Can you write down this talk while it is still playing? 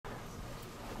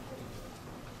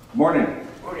Morning.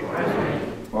 Morning.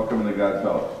 Welcome to God's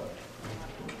house.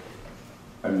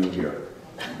 I'm new here.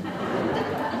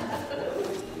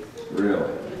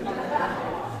 Really.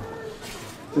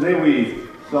 Today we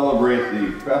celebrate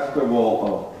the festival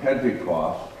of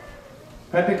Pentecost.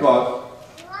 Pentecost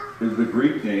is the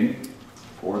Greek name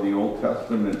for the Old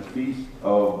Testament Feast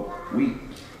of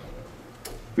Weeks.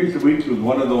 Feast of Weeks was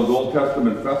one of those Old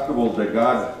Testament festivals that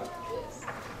God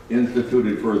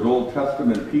instituted for his Old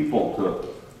Testament people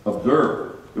to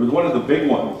observe. It was one of the big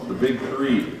ones, the big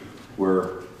three,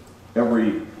 where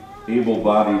every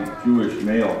able-bodied Jewish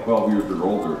male, 12 years or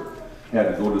older,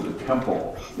 had to go to the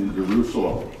temple in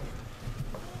Jerusalem.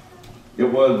 It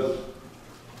was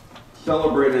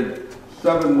celebrated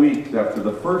 7 weeks after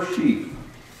the first sheaf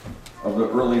of the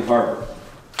early harvest.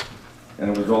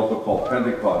 And it was also called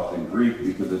Pentecost in Greek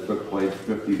because it took place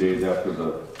 50 days after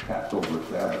the Passover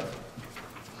Sabbath.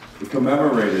 It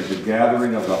commemorated the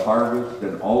gathering of the harvest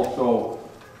and also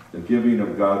the giving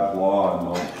of God's law on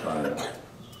Mount Sinai.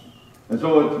 And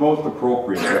so it's most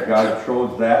appropriate that God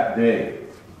chose that day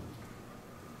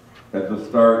as the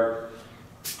start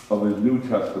of his New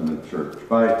Testament church.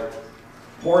 By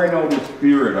pouring out his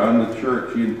Spirit on the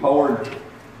church, he empowered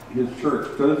his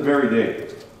church to this very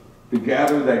day to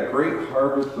gather that great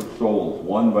harvest of souls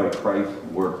won by Christ's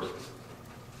work,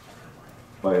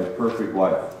 by his perfect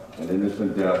life and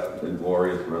innocent death and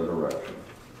glorious resurrection.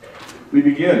 We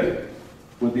begin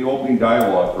with the opening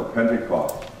dialogue for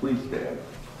Pentecost. Please stand.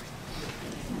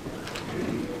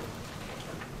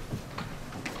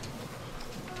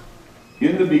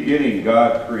 In the beginning,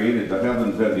 God created the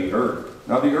heavens and the earth.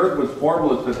 Now the earth was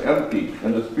formless and empty,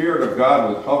 and the Spirit of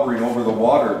God was hovering over the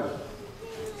waters.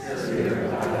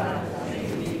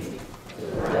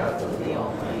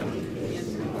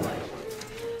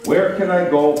 Where can I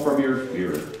go from your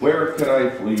Spirit? Where can I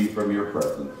flee from your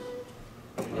presence?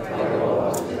 If I go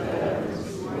up to the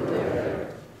heavens, you are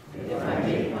there. If I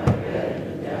make my bed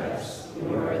in the depths,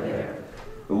 you are there.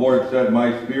 The Lord said,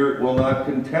 my Spirit will not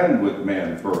contend with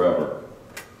man forever.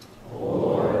 O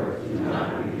Lord, do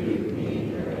not rebuke me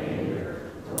in your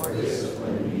anger, or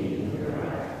discipline me in your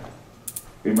wrath.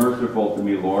 Be merciful to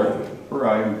me, Lord, for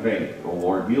I am faint. O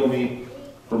Lord, heal me,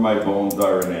 for my bones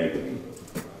are in agony.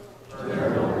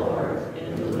 Turn, O Lord,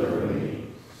 and deliver me.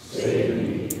 Save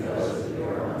me because of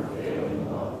your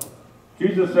unfailing love.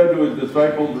 Jesus said to his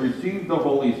disciples, receive the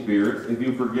Holy Spirit. If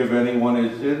you forgive anyone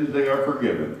his sins, they are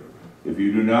forgiven. If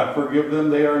you do not forgive them,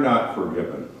 they are not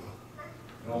forgiven.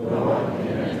 No one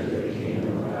can enter the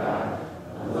kingdom of God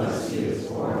unless he is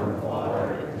born of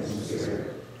water and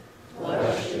Spirit.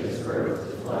 Flesh gives birth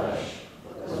to flesh,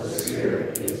 but the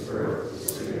Spirit gives birth to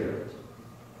spirit.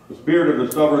 The Spirit of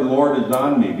the sovereign Lord is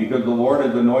on me, because the Lord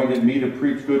has anointed me to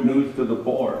preach good news to the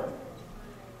poor.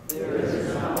 There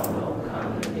is now no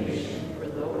condemnation for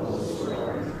those who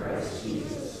are in Christ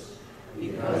Jesus,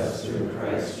 because through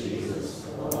Christ Jesus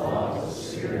the law of the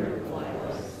Spirit of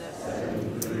life set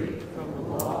me free from the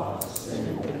law of sin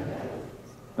and death.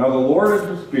 Now the Lord is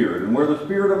the Spirit, and where the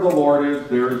Spirit of the Lord is,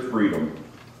 there is freedom.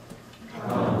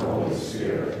 Come, Holy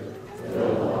Spirit,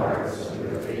 fill the hearts of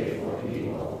your faithful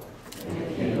people,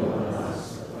 and kindle in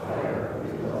us the fire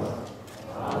of your love.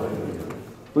 Hallelujah.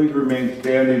 Please remain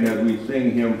standing as we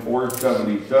sing hymn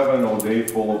 477, O Day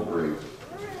Full of Grace.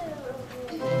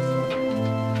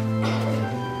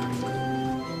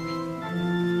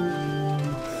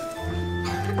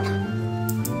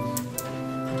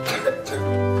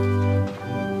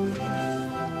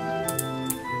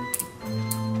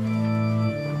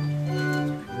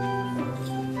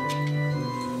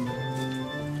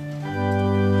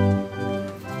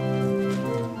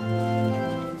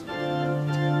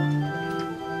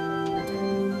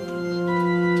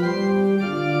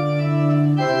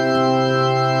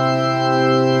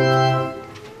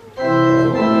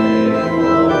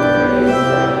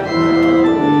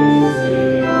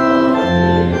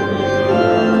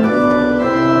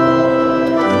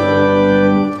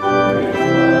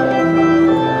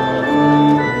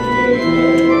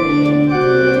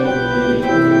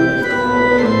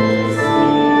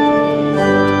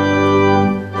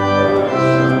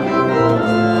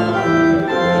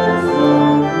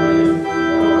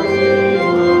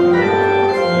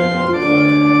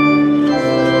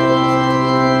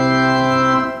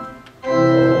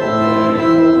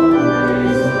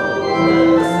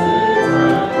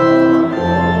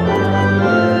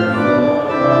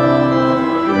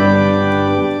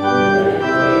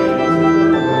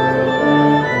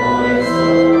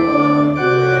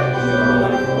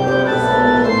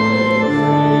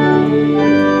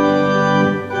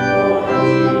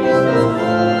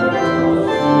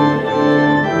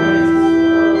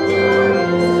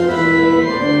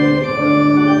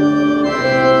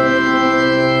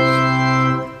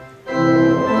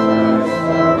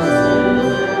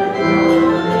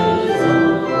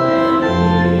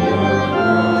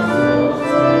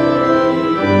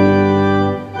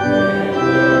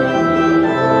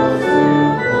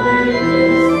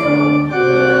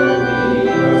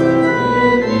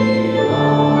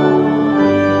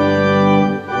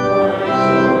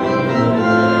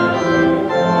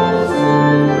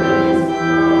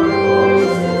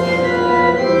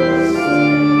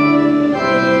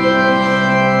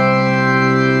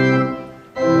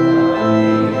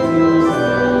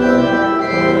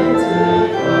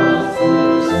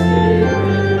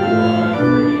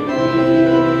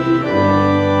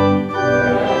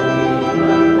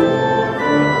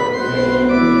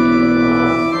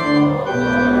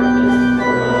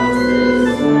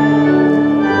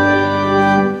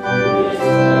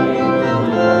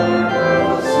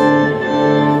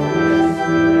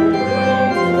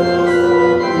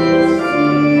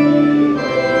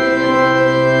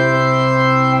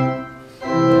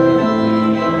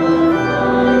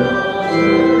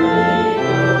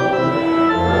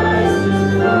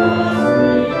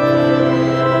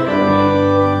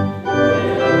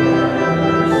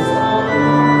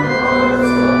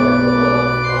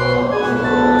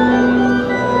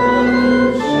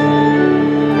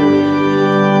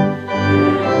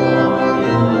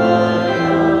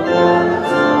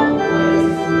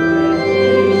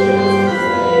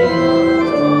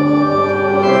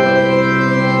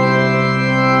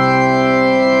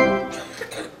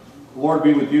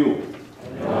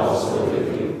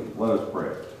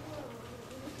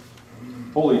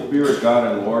 Holy Spirit, God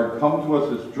and Lord, come to us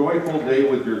this joyful day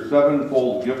with your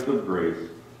sevenfold gift of grace.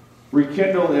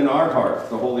 Rekindle in our hearts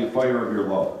the holy fire of your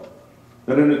love,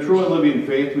 that in a true and living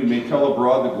faith we may tell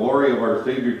abroad the glory of our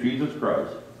Savior Jesus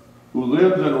Christ, who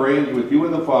lives and reigns with you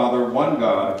and the Father, one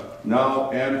God, now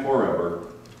and forever.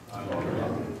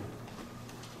 Amen.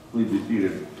 Please be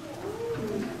seated.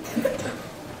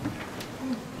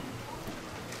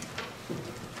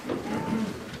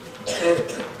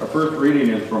 Our first reading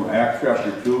is from Acts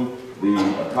chapter 2,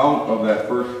 the account of that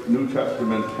first New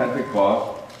Testament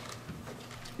Pentecost.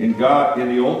 In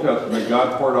the Old Testament,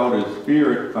 God poured out his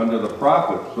Spirit unto the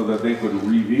prophets so that they could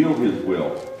reveal his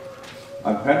will.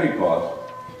 On Pentecost,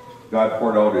 God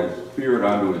poured out his Spirit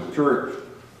onto his church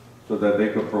so that they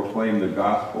could proclaim the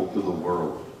gospel to the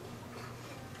world.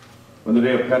 When the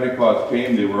day of Pentecost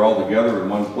came, they were all together in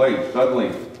one place.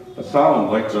 Suddenly, a sound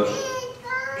like the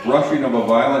rushing of a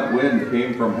violent wind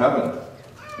came from heaven,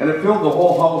 and it filled the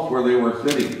whole house where they were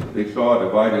sitting. They saw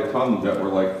divided tongues that were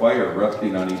like fire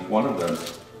resting on each one of them.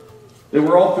 They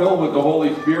were all filled with the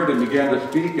Holy Spirit and began to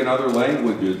speak in other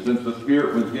languages, since the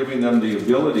Spirit was giving them the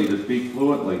ability to speak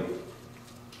fluently.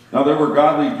 Now there were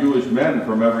godly Jewish men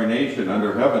from every nation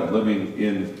under heaven living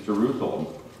in Jerusalem.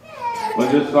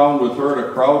 When this sound was heard,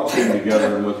 a crowd came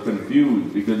together and was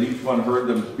confused, because each one heard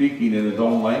them speaking in his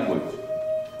own language.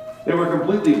 They were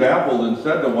completely baffled and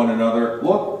said to one another,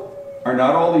 "Look, are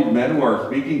not all these men who are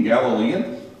speaking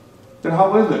Galileans? Then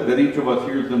how is it that each of us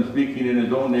hears them speaking in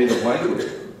his own native language?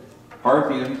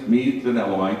 Parthians, Medes, and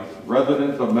Elamites,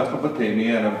 residents of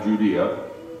Mesopotamia and of Judea,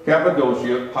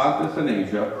 Cappadocia, Pontus and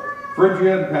Asia,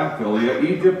 Phrygia and Pamphylia,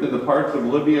 Egypt and the parts of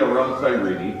Libya around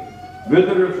Cyrene,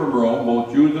 visitors from Rome,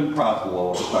 both Jews and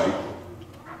proselytes,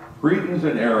 Cretans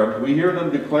and Arabs, we hear them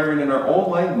declaring in our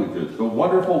own languages the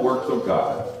wonderful works of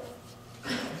God."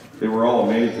 They were all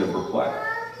amazed and perplexed.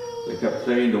 They kept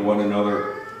saying to one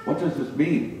another, "What does this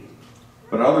mean?"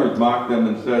 But others mocked them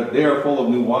and said, "They are full of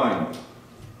new wine."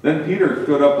 Then Peter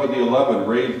stood up with the 11,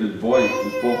 raised his voice,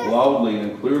 and spoke loudly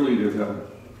and clearly to them,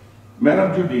 "Men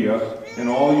of Judea, and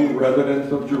all you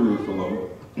residents of Jerusalem,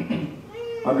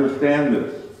 understand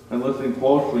this, and listen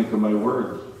closely to my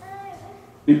words.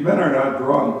 These men are not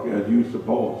drunk, as you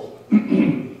suppose,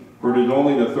 for it is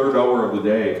only the third hour of the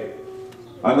day.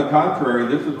 On the contrary,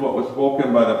 this is what was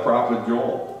spoken by the prophet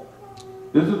Joel.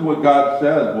 This is what God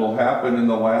says will happen in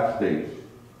the last days.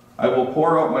 I will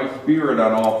pour out my Spirit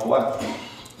on all flesh.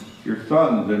 Your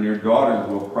sons and your daughters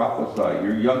will prophesy.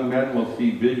 Your young men will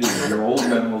see visions. Your old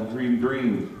men will dream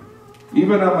dreams.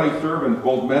 Even on my servants,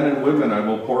 both men and women, I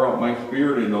will pour out my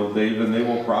Spirit in those days, and they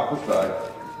will prophesy.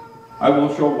 I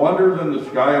will show wonders in the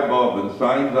sky above and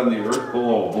signs on the earth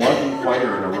below, blood and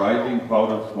fire and a rising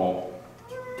cloud of smoke.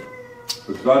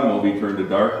 The sun will be turned to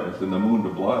darkness and the moon to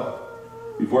blood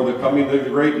before the coming of the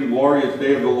great and glorious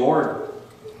day of the Lord.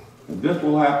 And this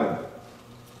will happen.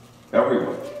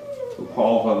 Everyone who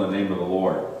calls on the name of the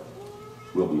Lord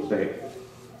will be saved."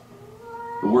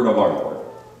 The word of our Lord.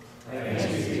 Thanks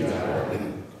be to God.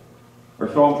 Our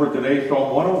psalm for today,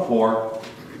 Psalm 104.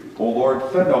 O Lord,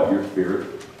 send out your Spirit.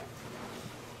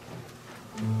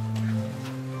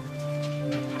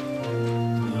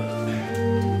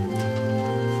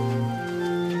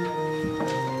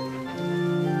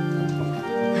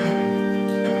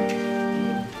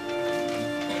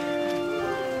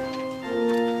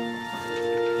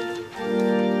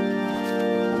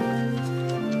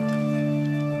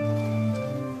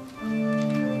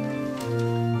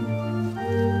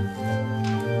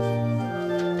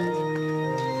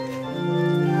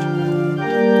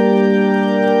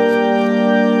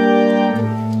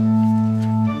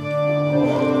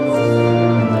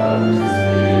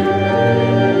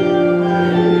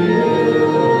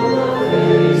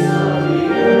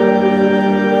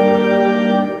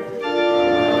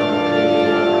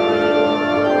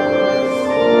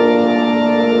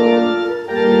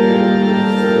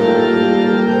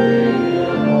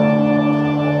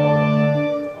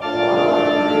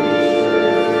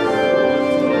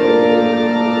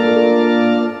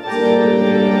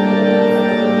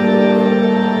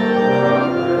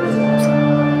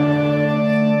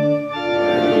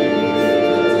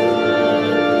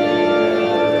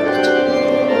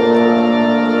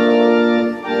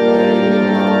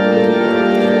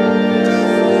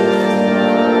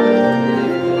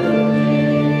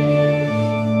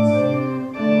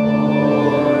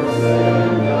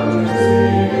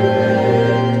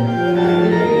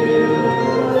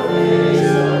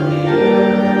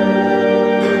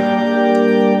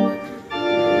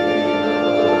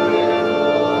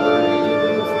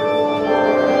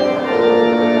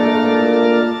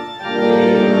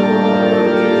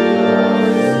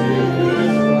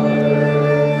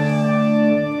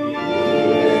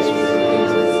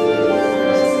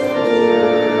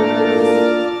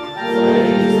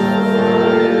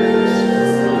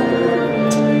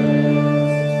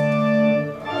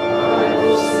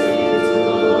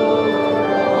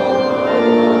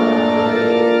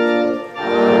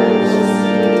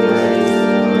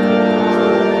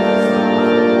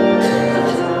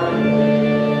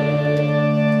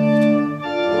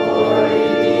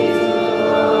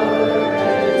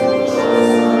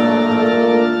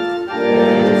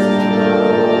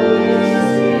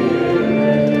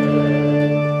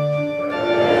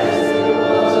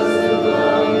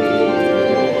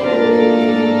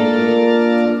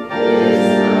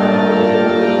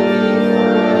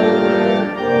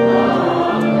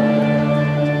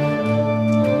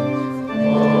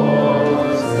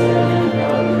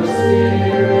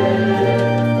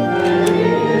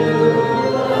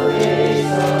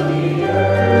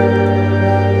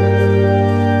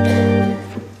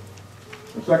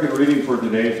 reading for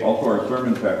today, also our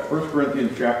sermon text, 1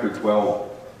 Corinthians chapter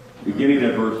 12, beginning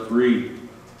at verse 3.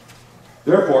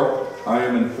 Therefore, I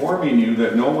am informing you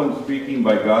that no one speaking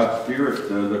by God's Spirit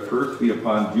says, "A curse be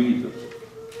upon Jesus."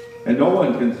 And no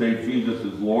one can say Jesus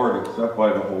is Lord except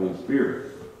by the Holy Spirit.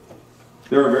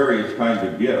 There are various kinds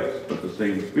of gifts, but the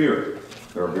same Spirit.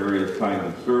 There are various kinds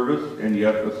of service, and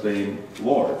yet the same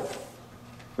Lord.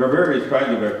 There are various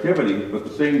kinds of activities, but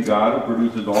the same God who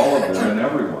produces all of them in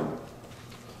everyone.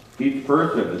 Each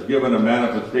person is given a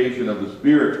manifestation of the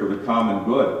Spirit for the common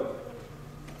good.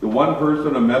 To one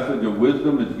person, a message of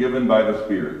wisdom is given by the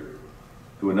Spirit.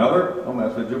 To another, a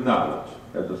message of knowledge,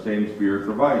 as the same Spirit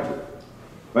provides it.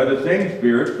 By the same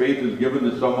Spirit, faith is given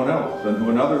to someone else, and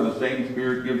to another, the same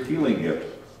Spirit gives healing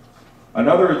gifts.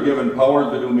 Another is given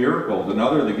powers to do miracles,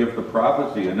 another the gift of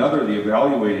prophecy, another the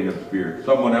evaluating of spirits,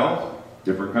 someone else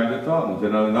different kinds of tongues,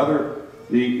 and another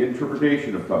the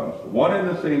interpretation of tongues. One and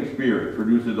the same Spirit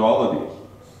produces all of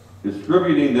these,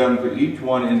 distributing them to each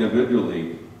one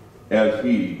individually as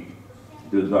he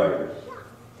desires.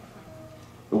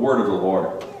 The word of the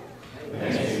Lord.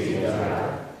 Thanks be to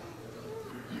God.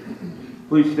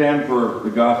 Please stand for the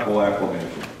gospel acclamation.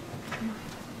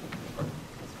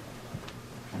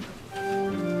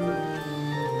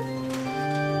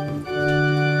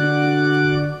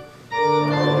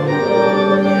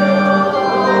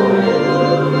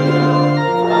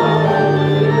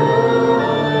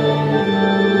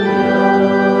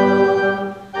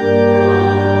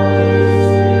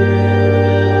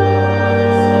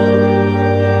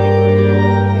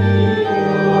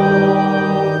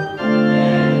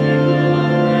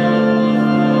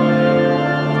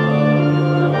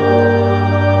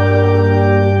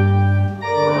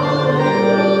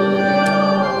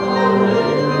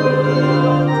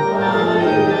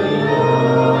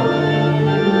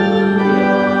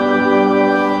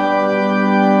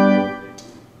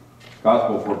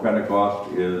 Gospel for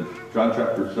Pentecost is John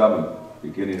chapter 7,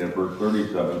 beginning at verse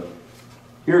 37.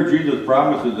 Here Jesus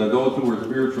promises that those who were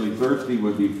spiritually thirsty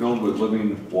would be filled with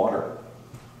living water.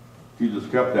 Jesus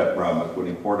kept that promise when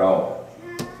he poured out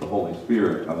the Holy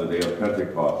Spirit on the day of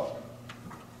Pentecost.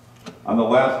 On the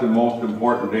last and most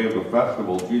important day of the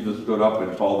festival, Jesus stood up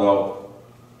and called out,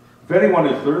 "If anyone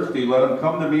is thirsty, let him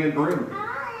come to me and drink.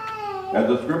 As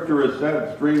the scripture has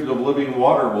said, streams of living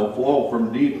water will flow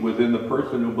from deep within the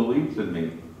person who believes in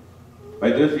me."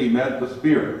 By this he meant the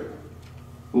Spirit,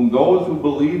 whom those who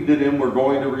believed in him were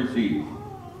going to receive.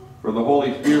 For the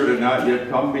Holy Spirit had not yet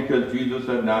come because Jesus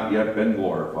had not yet been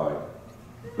glorified.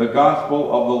 The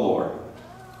Gospel of the Lord.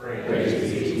 Praise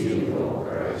be to you, O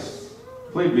Christ.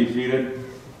 Please be seated.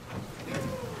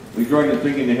 We join in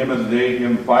singing the hymn of the day,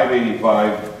 hymn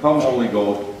 585, Come Holy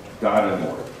Ghost, God and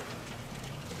Lord.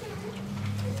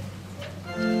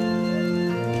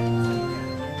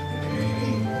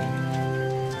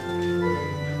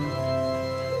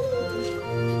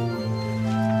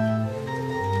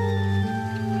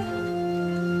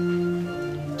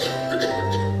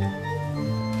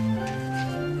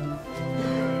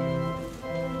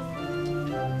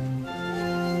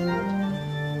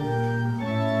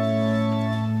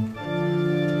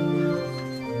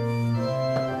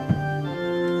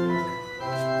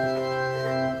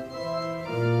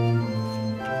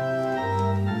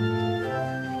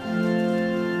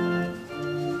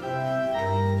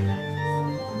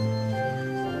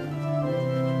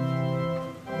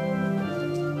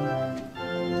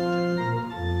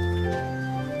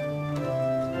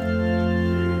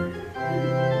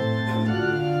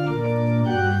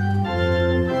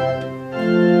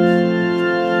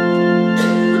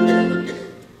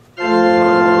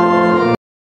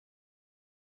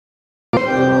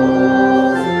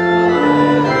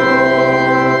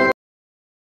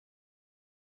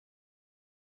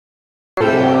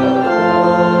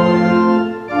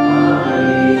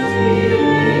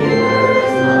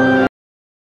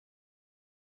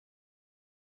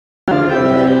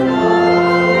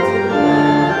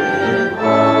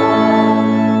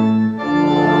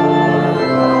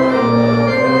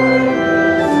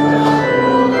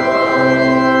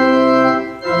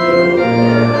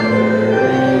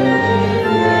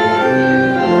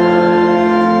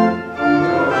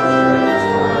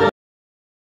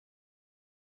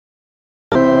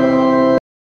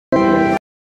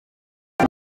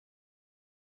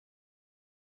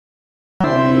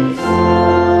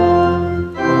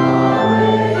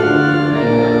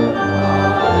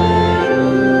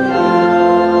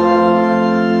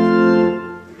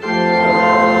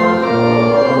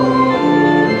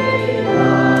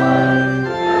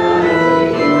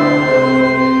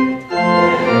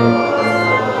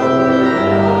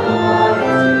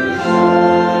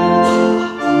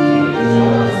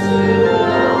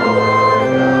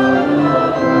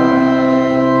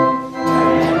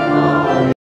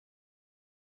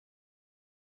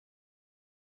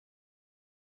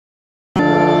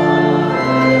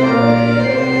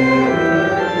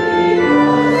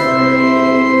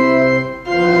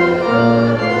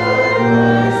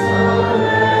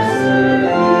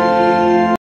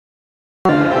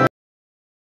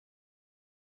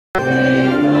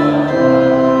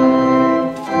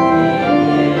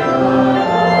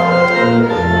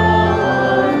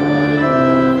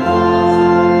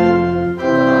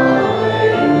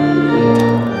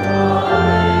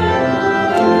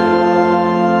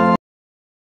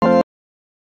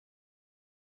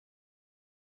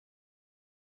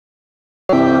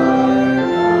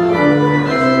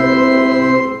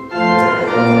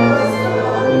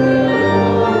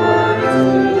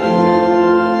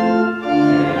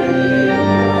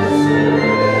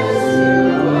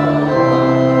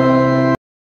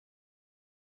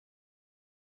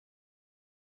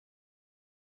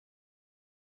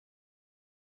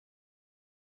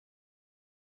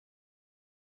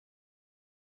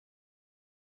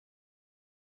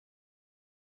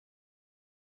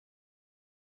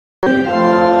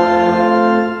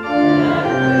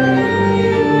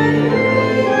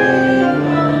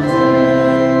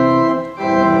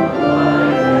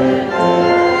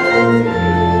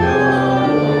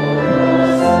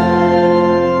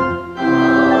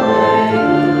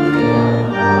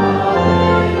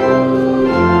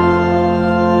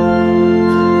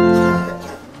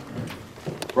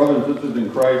 Brothers and sisters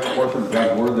in Christ, the portion of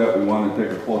God's Word that we want to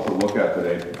take a closer look at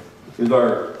today is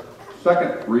our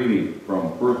second reading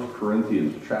from 1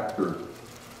 Corinthians chapter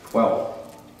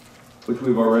 12, which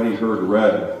we've already heard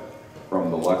read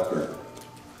from the lectern.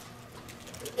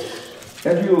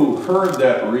 As you heard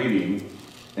that reading,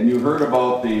 and you heard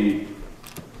about the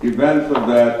events of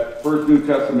that first New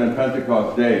Testament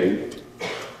Pentecost day,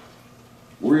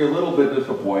 were you a little bit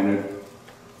disappointed?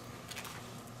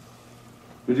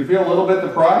 Did you feel a little bit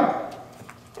deprived?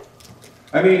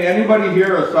 I mean, anybody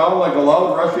hear a sound like a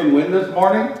loud rushing wind this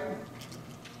morning?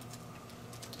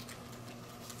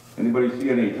 Anybody see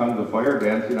any tongues of fire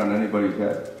dancing on anybody's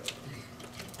head?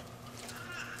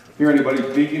 Hear anybody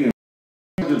speaking in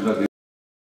languages that the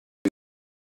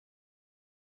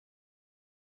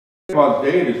Pentecost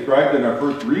day described in our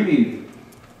first reading?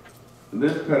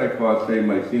 This Pentecost day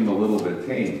might seem a little bit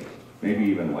tame, maybe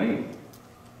even lame.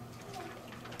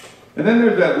 And then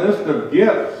there's that list of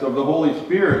gifts of the Holy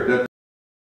Spirit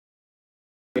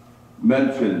that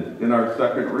mentioned in our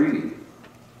second reading.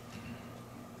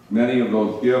 Many of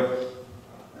those gifts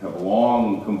have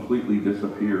long completely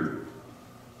disappeared,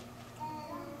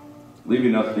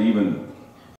 leaving us to even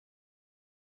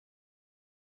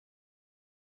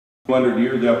 200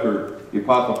 years after the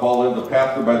Apostle Paul lived, a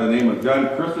pastor by the name of John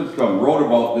Crivitz wrote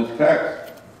about this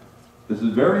text. This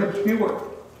is very obscure.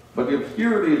 But the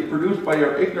obscurity is produced by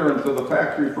your ignorance of the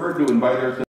facts referred to and by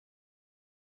their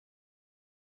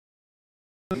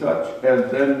such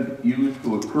as then used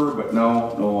to occur but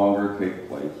now no longer take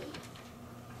place.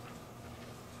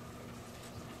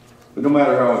 But no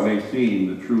matter how it may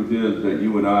seem, the truth is that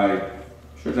you and I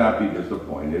should not be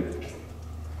disappointed.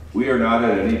 We are not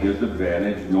at any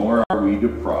disadvantage, nor are we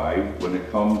deprived when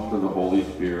it comes to the Holy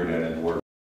Spirit and His Word.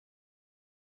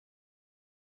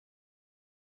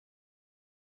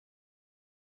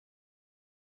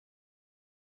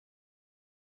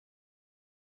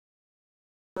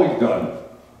 Done.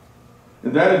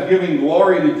 And that is giving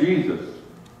glory to Jesus.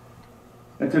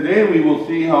 And today we will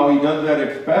see how He does that,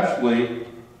 especially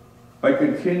by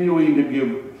continuing to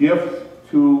give gifts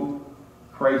to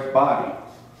Christ's body,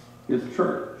 His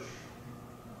church,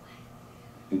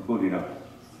 including us.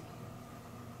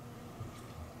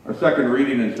 Our second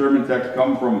reading and sermon text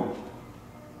come from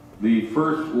the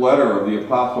first letter of the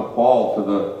Apostle Paul to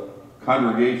the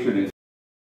congregation in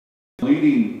a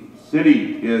leading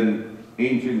city in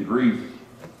ancient Greece.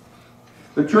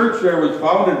 The church there was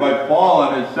founded by Paul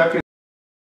on his second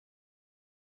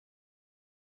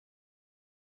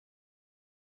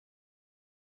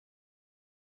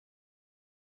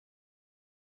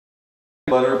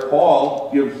letter.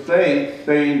 Paul gives thanks,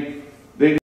 saying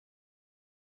they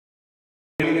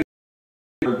needed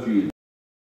Jesus.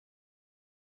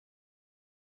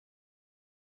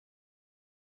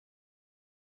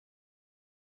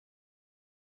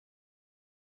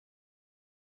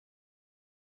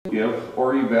 Gifts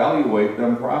or evaluate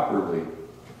them properly.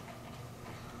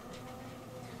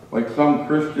 Like some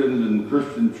Christians and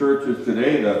Christian churches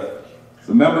today,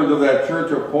 the members of that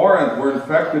church of Corinth were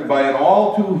infected by an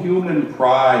all too human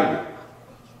pride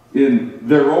in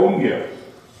their own gifts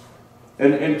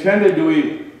and tended to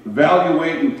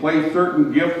evaluate and place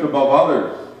certain gifts above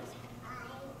others.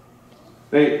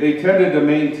 They tended to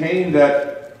maintain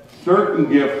that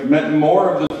certain gifts meant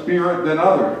more of the Spirit than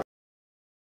others.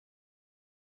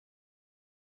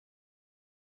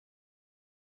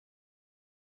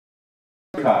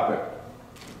 Topic.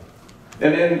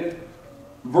 And in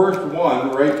verse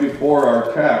 1, right before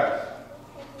our text,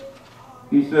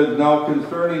 He says, now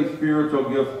concerning spiritual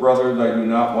gifts, brothers, I do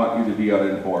not want you to be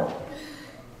uninformed.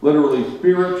 Literally,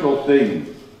 spiritual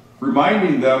things.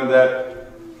 Reminding them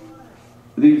that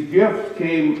these gifts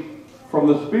came from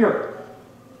the Spirit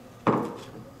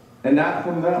and not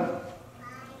from them.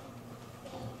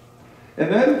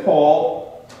 And then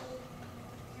Paul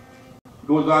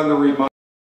goes on to remind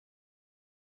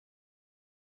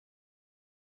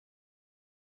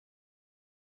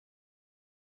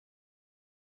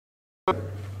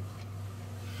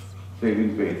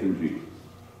saving faith in Jesus.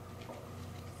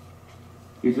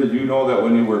 He says, you know that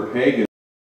when you were pagans,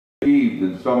 deceived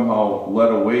and somehow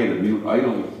led away to mute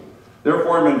idols.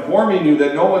 Therefore I'm informing you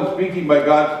that no one speaking by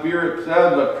God's Spirit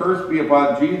says, a curse be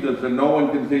upon Jesus, and no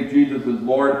one can say Jesus is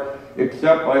Lord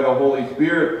except by the Holy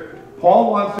Spirit.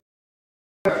 Paul wants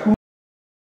to ask who.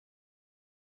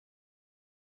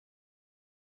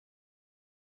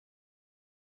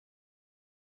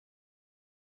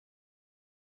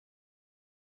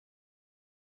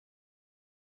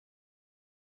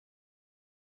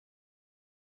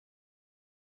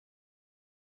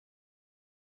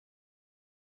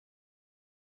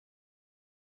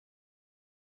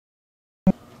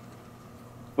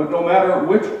 But no matter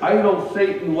which idol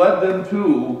Satan led them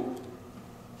to,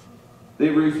 they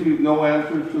received no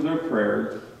answers to their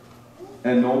prayers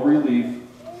and no relief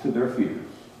to their fears.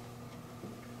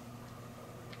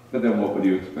 But then what would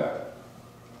you expect?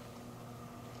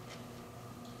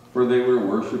 For they were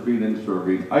worshiping and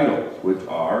serving idols, which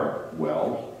are,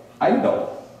 well,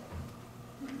 idols.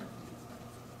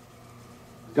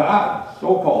 God,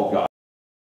 so-called God,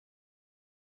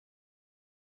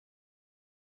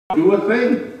 do a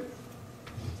thing.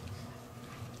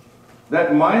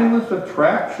 That mindless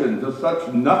attraction to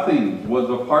such nothings was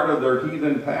a part of their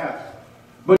heathen past.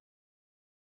 But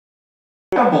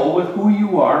be careful with who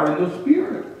you are in the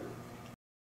Spirit.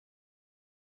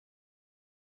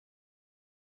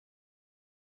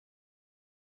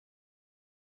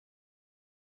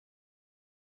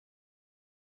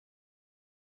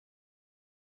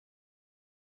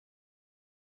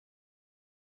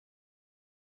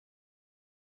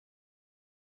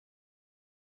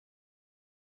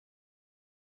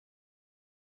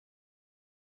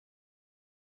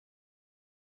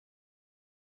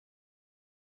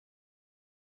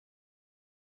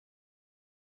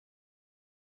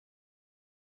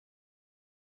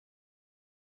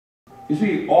 You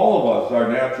see, all of us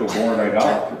are natural-born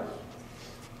idolaters.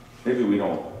 Maybe we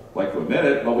don't like to admit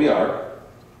it, but we are.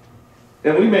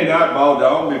 And we may not bow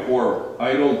down before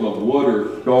idols of wood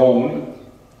or stone.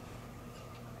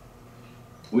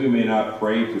 We may not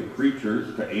pray to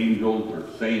creatures, to angels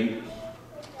or saints.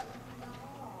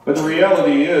 But the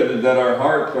reality is that our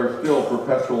hearts are still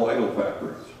perpetual idol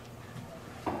factories.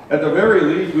 At the very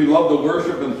least, we love to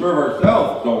worship and serve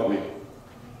ourselves, don't we?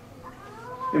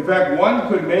 In fact, one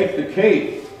could make the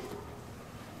case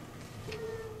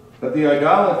that the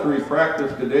idolatry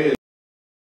practiced today is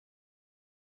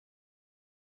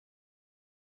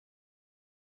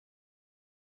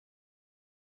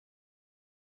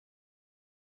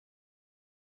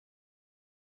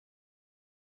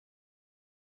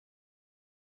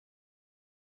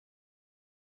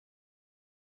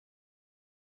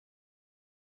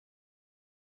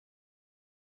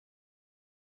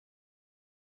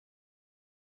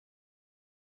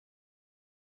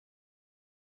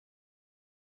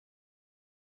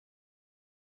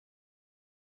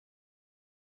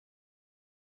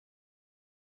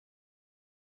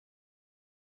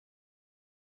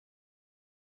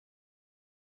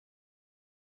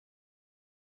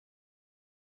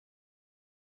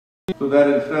so that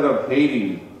instead of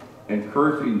hating and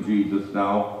cursing Jesus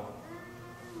now,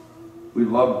 we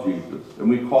love Jesus. And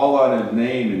we call on his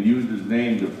name and use his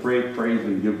name to pray, praise,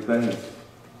 and give thanks.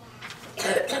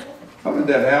 How did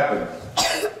that happen?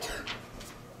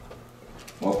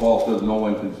 Well, Paul says no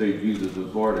one can say Jesus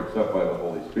is Lord except by the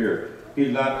Holy Spirit.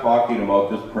 He's not talking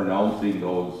about just pronouncing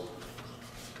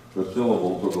the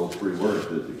syllables of those three words,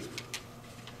 is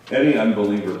he? Any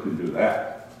unbeliever can do that.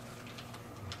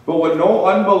 But what no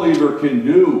unbeliever can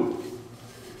do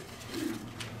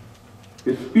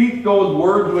is speak those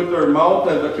words with their mouth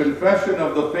as a confession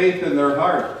of the faith in their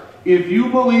heart. If you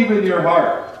believe in your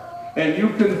heart and you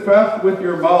confess with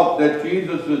your mouth that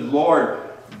Jesus is Lord,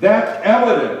 that's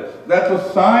evidence. That's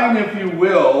a sign, if you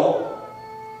will,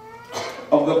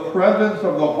 of the presence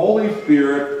of the Holy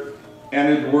Spirit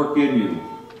and his work in you.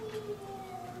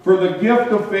 For the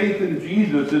gift of faith in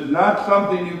Jesus is not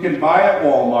something you can buy at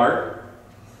Walmart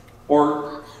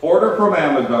or order from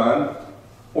Amazon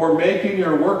or make in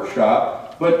your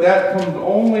workshop, but that comes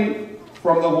only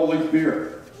from the Holy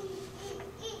Spirit.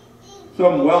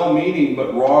 Some well-meaning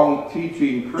but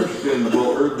wrong-teaching Christians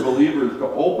will urge believers to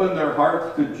open their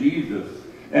hearts to Jesus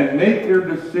and make their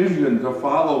decision to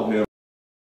follow him.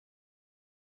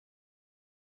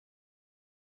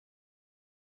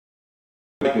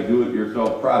 Like a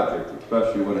do-it-yourself project,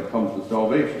 especially when it comes to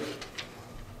salvation.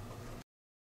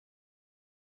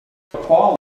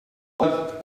 Paul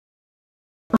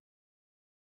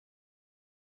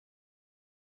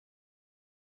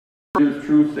is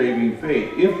true saving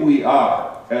faith. If we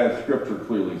are, as Scripture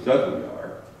clearly says we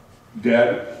are,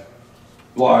 dead,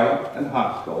 blind, and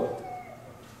hostile,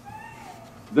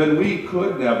 then we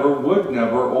could never, would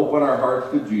never open our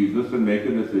hearts to Jesus and make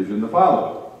a decision to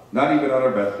follow him. Not even on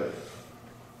our best days.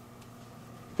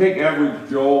 Take average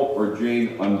Joe or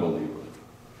Jane unbeliever.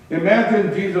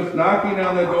 Imagine Jesus knocking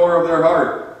on the door of their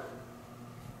heart.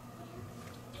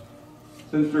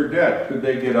 Since they're dead, could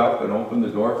they get up and open the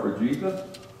door for Jesus?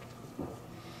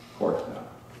 Of course not.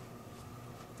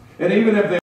 And even if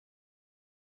they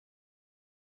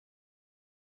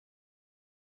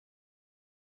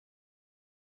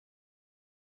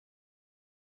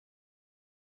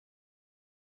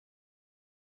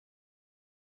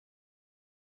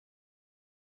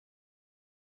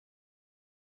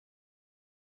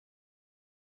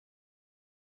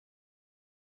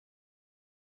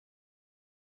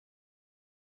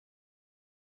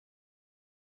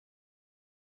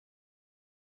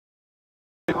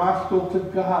hostile to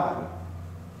God.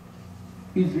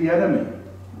 He's the enemy.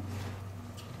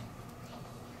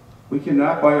 We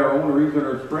cannot by our own reason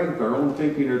or strength, our own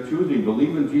thinking or choosing,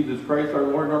 believe in Jesus Christ our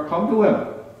Lord nor come to him.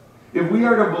 If we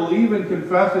are to believe and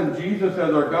confess in Jesus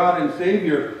as our God and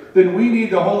Savior, then we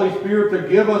need the Holy Spirit to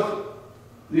give us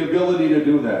the ability to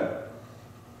do that.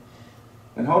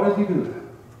 And how does he do that?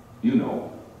 You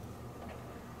know.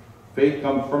 Faith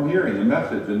comes from hearing the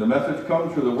message, and the message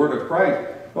comes through the word of Christ.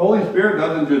 The Holy Spirit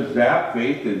doesn't just zap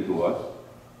faith into us.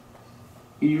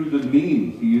 He uses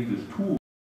means. He uses tools.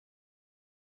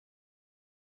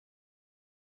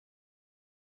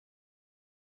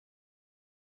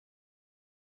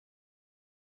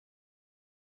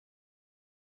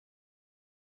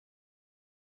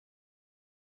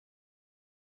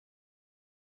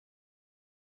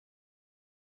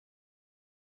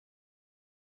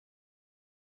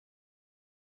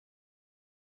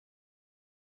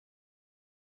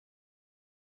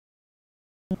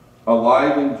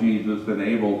 Alive in Jesus and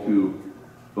able to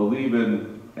believe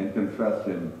in and confess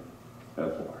him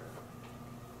as Lord.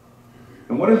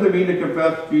 And what does it mean to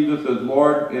confess Jesus as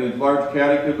Lord? In his large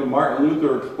catechism, Martin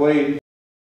Luther explains,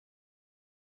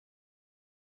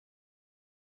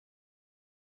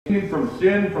 from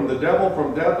sin, from the devil,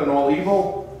 from death and all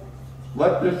evil,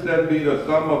 let this then be the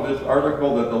sum of this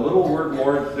article, that the little word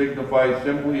Lord signifies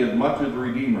simply as much as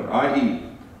Redeemer, i.e.,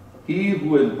 he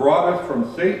who has brought us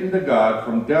from Satan to God,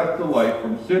 from death to life,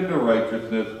 from sin to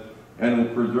righteousness, and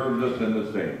who preserves us in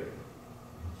the same.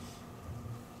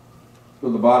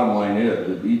 So the bottom line is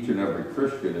that each and every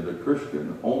Christian is a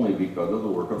Christian only because of the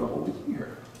work of the Holy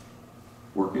Spirit,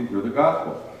 working through the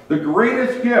gospel. The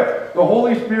greatest gift the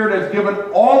Holy Spirit has given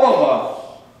all of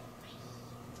us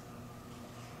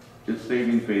is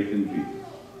saving faith in Jesus.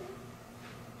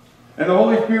 And the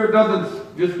Holy Spirit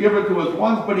doesn't just give it to us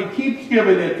once, but he keeps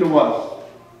giving it to us.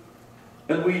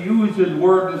 And we use his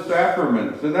word and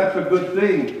sacraments. And that's a good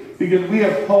thing, because we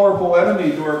have powerful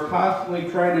enemies who are constantly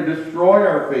trying to destroy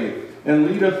our faith and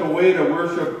lead us away to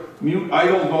worship mute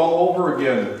idols all over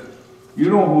again. You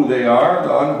know who they are,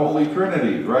 the unholy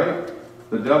trinity, right?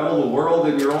 The devil, the world,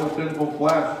 and your own sinful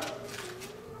flesh.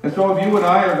 And so if you and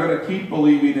I are going to keep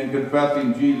believing and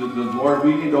confessing Jesus as Lord,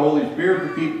 we need the Holy Spirit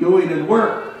to keep doing his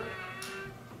work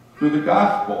through the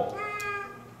gospel.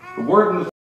 The word and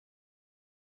the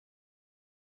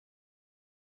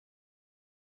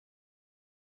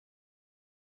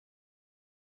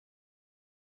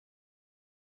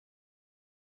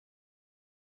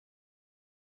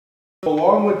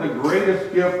along with the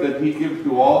greatest gift that he gives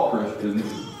to all Christians,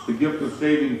 the gift of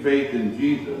saving faith in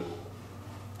Jesus,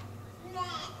 the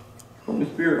Holy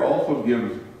Spirit also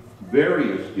gives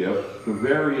various gifts to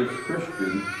various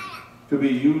Christians to be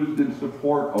used in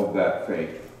support of that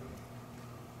faith.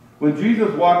 When Jesus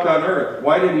walked on earth,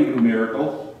 why did he do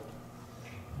miracles?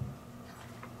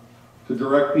 To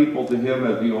direct people to him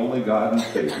as the only God and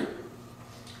Savior.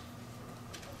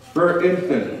 For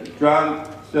instance, John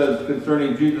says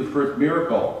concerning Jesus' first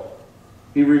miracle,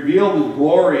 he revealed his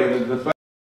glory, and his disciples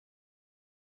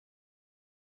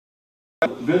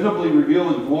visibly reveal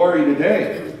his glory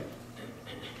today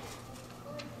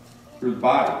through his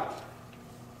body,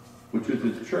 which is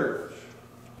his church,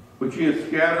 which he has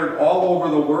scattered all over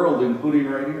the world, including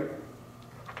right here.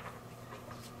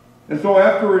 And so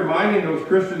after reminding those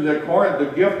Christians at Corinth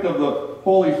the gift of the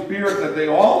Holy Spirit that they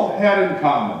all had in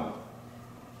common,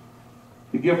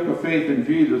 the gift of faith in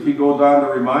Jesus, he goes on to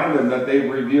remind them that they've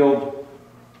revealed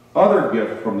other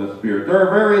gifts from the Spirit. There are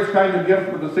various kinds of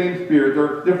gifts with the same Spirit. There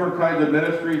are different kinds of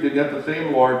ministries and yet the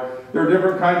same Lord. There are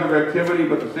different kinds of activity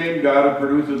but the same God who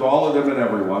produces all of them in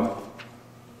everyone.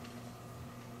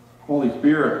 Holy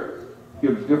Spirit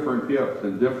gives different gifts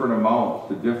in different amounts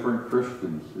to different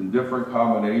Christians in different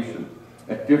combinations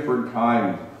at different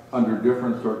times under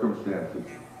different circumstances.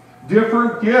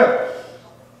 Different gifts.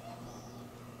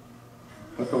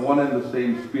 But the one and the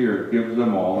same Spirit gives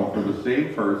them all, and for the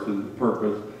same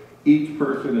purpose, each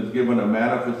person is given a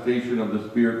manifestation of the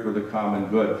Spirit for the common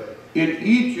good. In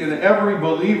each and every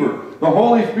believer, the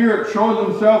Holy Spirit shows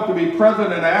himself to be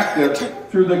present and active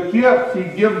through the gifts he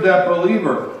gives that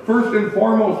believer. First and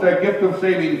foremost, that gift of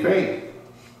saving faith.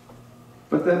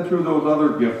 But then through those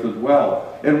other gifts as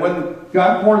well. And when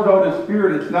God pours out his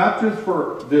Spirit, it's not just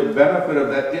for the benefit of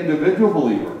that individual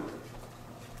believer,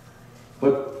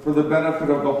 but for the benefit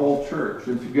of the whole church,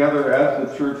 and together as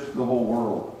the church, the whole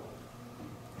world.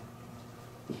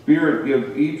 The Spirit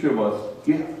gives each of us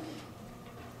gifts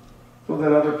so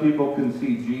that other people can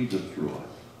see Jesus through us.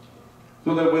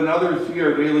 So that when others see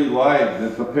our daily lives,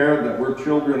 it's apparent that we're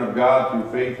children of God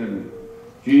through faith in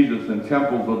Jesus and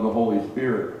temples of the Holy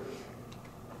Spirit.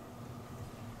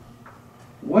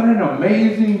 What an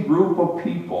amazing group of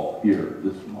people here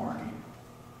this morning.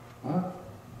 Huh?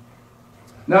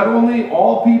 Not only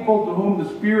all people to whom the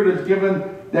Spirit has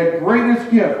given that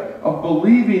greatest gift of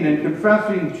believing and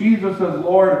confessing Jesus as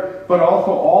Lord, but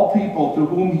also all people to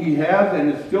whom he has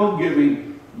and is still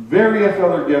giving various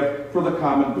other gifts for the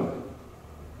common good.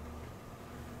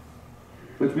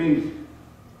 Which means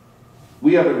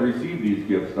we haven't received these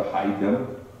gifts to hide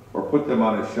them or put them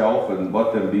on a shelf and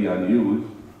let them be unused.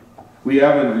 We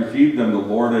haven't received them to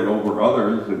lord it over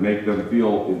others and make them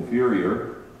feel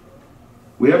inferior.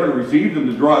 We haven't received them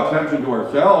to draw attention to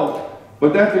ourselves.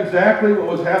 But that's exactly what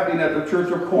was happening at the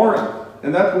church of Corinth.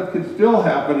 And that's what can still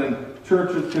happen in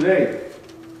churches today.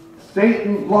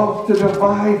 Satan loves to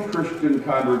divide Christian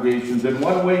congregations. And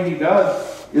one way he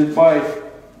does is by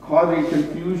causing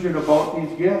confusion about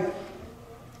these gifts.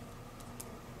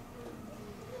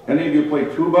 Any of you play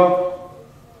tuba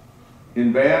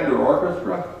in band or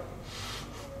orchestra?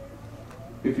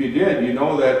 If you did, you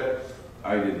know that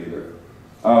I didn't either.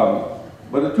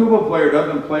 But a tuba player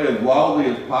doesn't play as loudly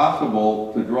as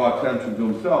possible to draw attention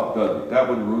to himself, does he? That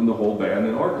would ruin the whole band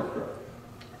and orchestra.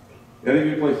 Any of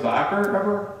you play soccer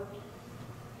ever?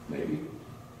 Maybe.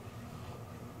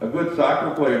 A good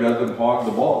soccer player doesn't hog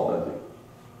the ball, does he?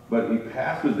 But he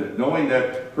passes it, knowing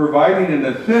that providing an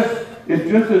assist is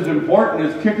just as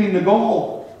important as kicking the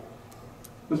goal.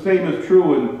 The same is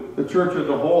true in the church as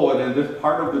a whole and in this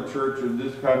part of the church, in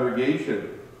this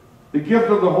congregation. The gifts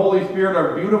of the Holy Spirit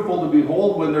are beautiful to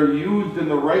behold when they're used in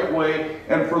the right way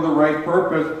and for the right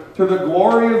purpose, to the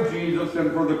glory of Jesus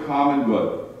and for the common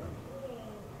good.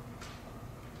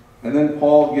 And then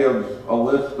Paul gives a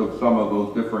list of some of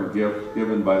those different gifts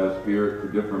given by the Spirit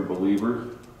to different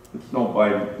believers. It's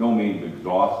by no means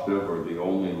exhaustive or the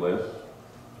only list.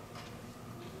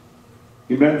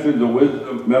 He mentions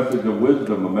a message of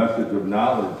wisdom, a message of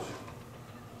knowledge.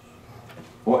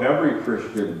 Well, every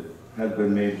Christian has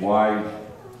been made wise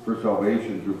for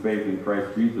salvation through faith in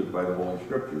Christ Jesus by the Holy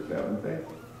Scriptures, haven't they?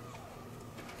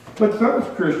 But some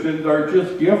Christians are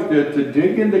just gifted to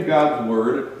dig into God's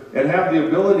Word and have the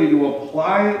ability to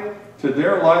apply it to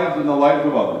their lives and the lives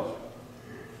of others.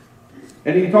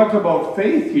 And he talks about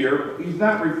faith here. He's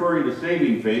not referring to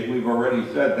saving faith. We've already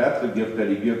said that's a gift that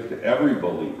he gives to every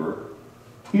believer.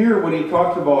 Here, when he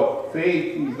talks about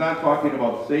faith, he's not talking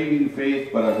about saving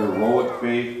faith, but a heroic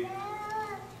faith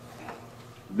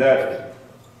that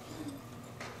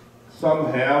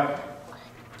some have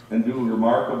and do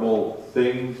remarkable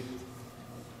things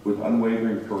with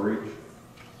unwavering courage.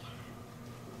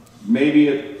 Maybe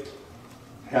it's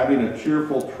having a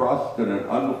cheerful trust and an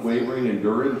unwavering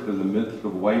endurance in the midst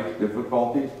of life's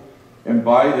difficulties. And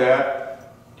by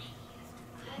that,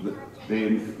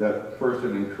 that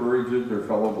person encourages their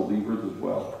fellow believers as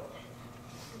well.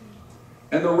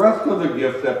 And the rest of the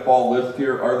gifts that Paul lists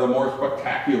here are the more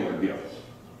spectacular gifts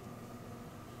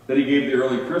that he gave the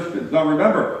early Christians. Now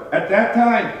remember, at that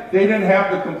time, they didn't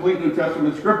have the complete New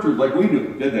Testament scriptures like we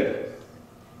do, did they?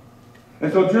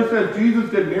 And so just as Jesus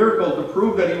did miracles to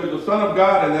prove that he was the Son of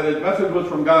God and that his message was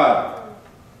from God,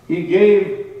 he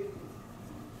gave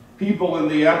people in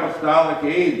the apostolic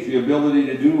age the ability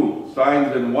to do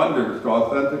signs and wonders to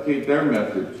authenticate their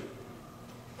message.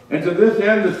 And to this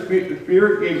end, the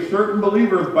Spirit gave certain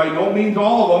believers, by no means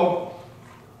all of them,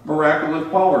 miraculous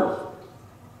powers.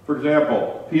 For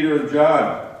example, Peter and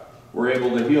John were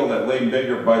able to heal that lame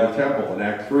beggar by the temple in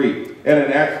Acts 3. And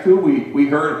in Acts 2, we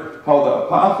heard how the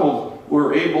apostles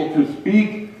were able to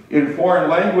speak in foreign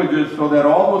languages so that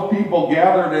all the people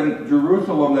gathered in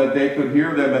Jerusalem that they could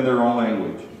hear them in their own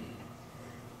language.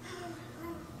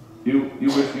 You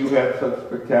wish you had such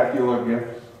spectacular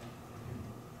gifts?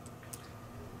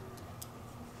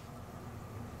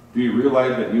 Do you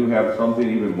realize that you have something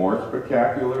even more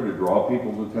spectacular to draw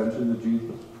people's attention to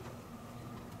Jesus?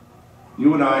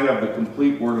 You and I have the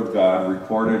complete Word of God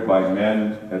recorded by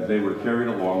men as they were carried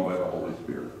along by the Holy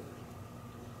Spirit.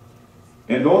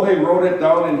 And though they wrote it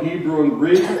down in Hebrew and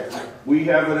Greek, we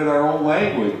have it in our own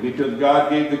language because God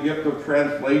gave the gift of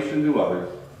translation to others.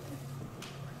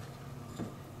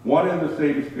 One and the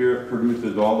same Spirit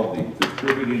produces all of these,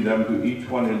 distributing them to each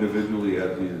one individually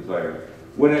as He desires.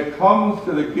 When it comes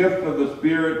to the gift of the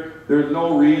Spirit, there's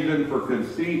no reason for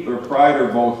conceit or pride or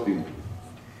boasting.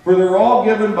 For they're all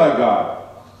given by God.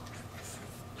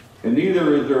 And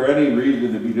neither is there any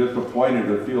reason to be disappointed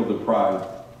or feel deprived.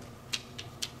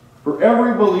 For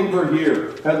every believer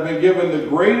here has been given the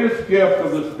greatest gift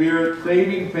of the Spirit,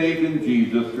 saving faith in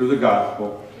Jesus through the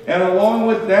gospel. And along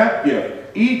with that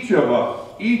gift, each of us,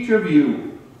 each of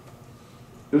you,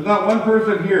 there's not one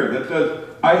person here that says,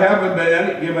 I haven't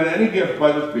been given any gift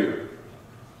by the Spirit.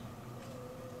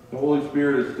 The Holy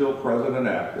Spirit is still present and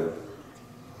active,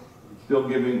 still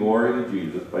giving glory to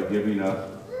Jesus by giving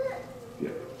us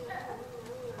gifts.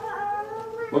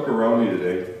 Look around you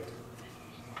today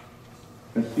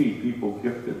and see people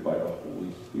gifted by the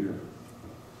Holy Spirit.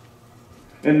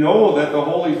 And know that the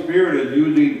Holy Spirit is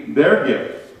using their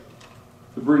gifts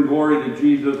to bring glory to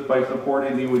Jesus by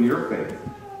supporting you in your faith.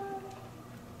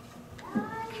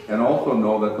 And also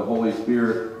know that the Holy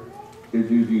Spirit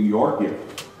is using your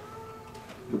gifts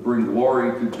to bring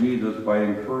glory to Jesus by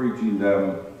encouraging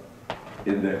them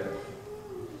in theirs.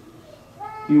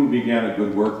 He who began a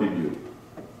good work in you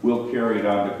will carry it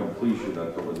on to completion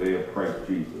until the day of Christ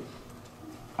Jesus.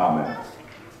 Amen.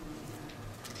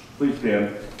 Please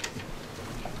stand.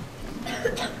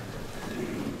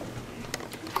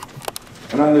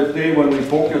 And on this day when we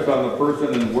focus on the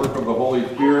person and work of the Holy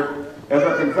Spirit, as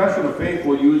our confession of faith,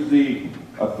 we'll use the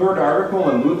third article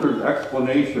in Luther's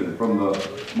explanation from the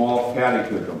Small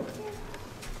Catechism.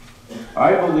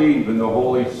 I believe in the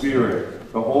Holy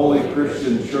Spirit, the Holy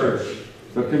Christian Church,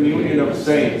 the communion of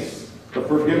saints, the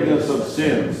forgiveness of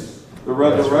sins, the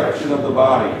resurrection of the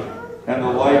body, and the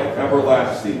life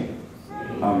everlasting.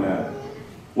 Amen.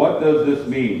 What does this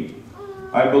mean?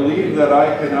 I believe that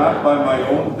I cannot by my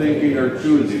own thinking or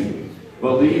choosing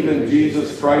believe in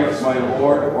Jesus Christ my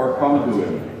Lord or come to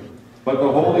Him. But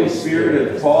the Holy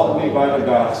Spirit has called me by the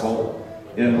gospel,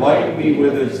 enlightened me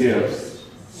with His gifts,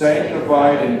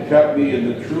 sanctified and kept me in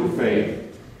the true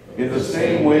faith. In the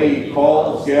same way He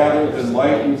calls, gathers,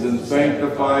 enlightens, and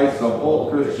sanctifies the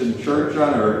whole Christian church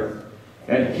on earth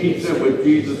and keeps it with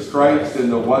Jesus Christ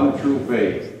in the one true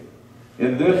faith.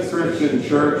 In this Christian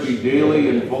church He daily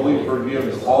and fully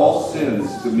forgives all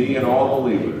sins to me and all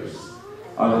believers.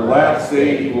 On the last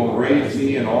day He will raise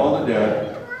me and all the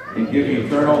dead and give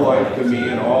eternal life to me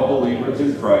and all believers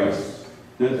in Christ.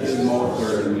 This is most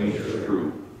certainly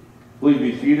true. Please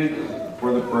be seated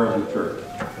for the prayer of the church.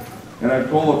 And I've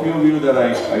told a few of you that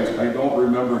I don't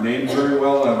remember names very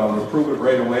well, and I'm going to prove it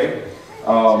right away.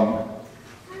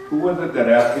 Who was it that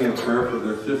asked me a prayer for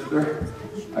their sister?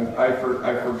 I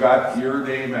forgot your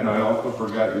name, and I also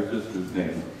forgot your sister's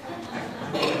name.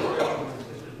 My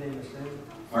sister's name is Sam.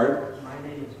 Pardon? My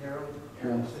name is Harold.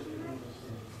 Harold. My sister's name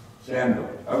is Sam. Sandal.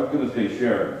 I was going to say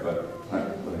Sharon, but I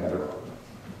had it wrong.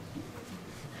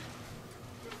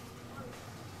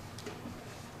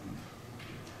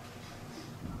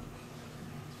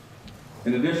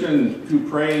 In addition to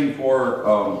praying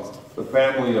for the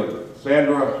family of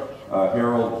Sandra,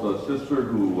 Harold's sister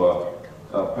who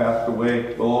passed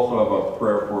away, we'll also have a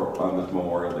prayer for on this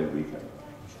Memorial Day weekend.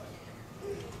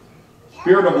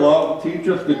 Spirit of love, teach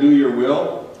us to do your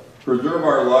will, preserve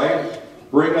our lives,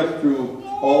 bring us through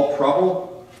all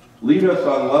trouble, lead us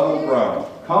on level ground.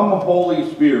 Come,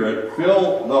 Holy Spirit,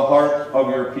 fill the hearts of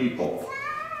your people.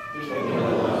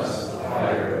 Kindle us the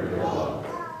fire of your love.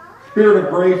 Spirit of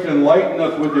grace, enlighten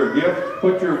us with your gifts.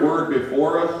 Put your word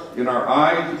before us in our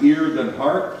eyes, ears, and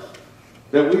hearts,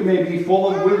 that we may be full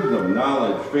of wisdom,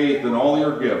 knowledge, faith, and all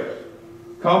your gifts.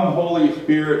 Come, Holy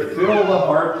Spirit, fill the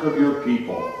hearts of your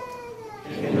people.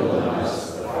 Kindle in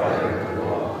us the fire of your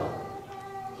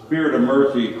love. Spirit of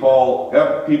mercy, call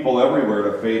people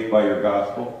everywhere to faith by your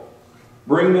gospel.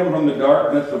 Bring them from the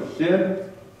darkness of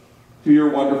sin to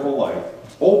your wonderful light.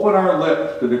 Open our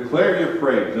lips to declare your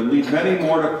praise and lead many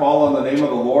more to call on the name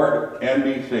of the Lord and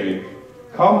be saved.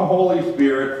 Come, Holy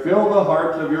Spirit, fill the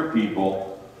hearts of your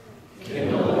people.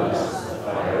 Kindle us the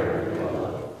fire of your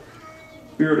love.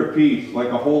 Spirit of peace, like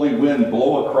a holy wind,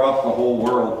 blow across the whole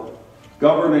world.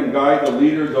 Govern and guide the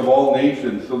leaders of all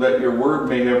nations so that your word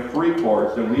may have free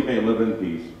course and we may live in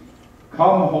peace.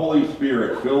 Come, Holy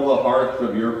Spirit, fill the hearts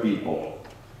of your people.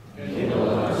 Kindle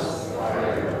us the fire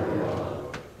of your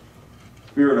love.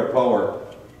 Spirit of power,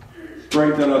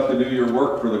 strengthen us to do your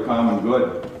work for the common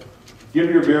good. Give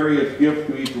your various gifts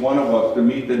to each one of us to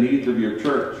meet the needs of your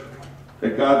church,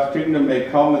 that God's kingdom may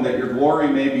come and that your glory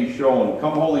may be shown.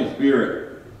 Come, Holy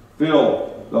Spirit,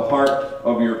 fill the hearts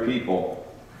of your people.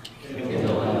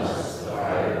 Kindle us the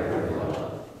fire of your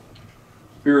love.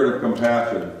 Spirit of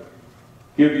compassion,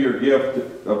 give your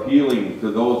gift of healing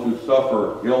to those who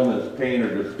suffer illness, pain,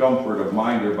 or discomfort of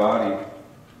mind or body.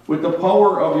 With the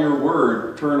power of your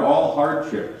word, turn all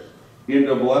hardships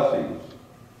into blessings.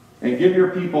 And give your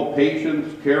people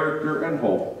patience, character, and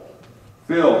hope.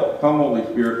 Come, Holy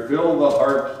Spirit, fill the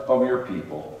hearts of your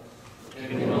people.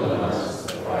 Kindle us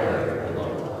the fire of your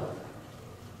love.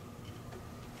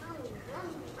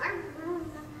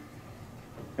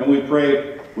 And we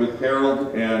pray with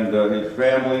Harold and his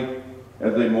family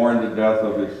as they mourn the death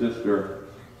of his sister.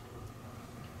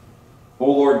 O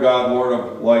Lord God, Lord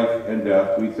of life and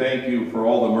death, we thank you for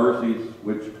all the mercies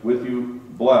which with you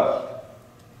blessed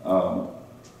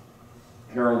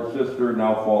Harold's sister,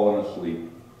 now fallen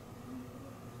asleep.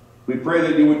 We pray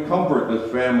that you would comfort this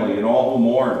family and all who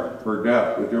mourn her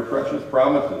death with your precious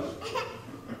promises.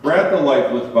 Grant the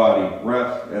lifeless body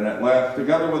rest, and at last,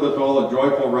 together with us all, a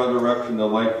joyful resurrection to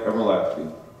life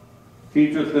everlasting.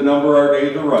 Teach us to number our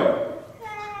days aright,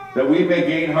 that we may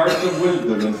gain hearts of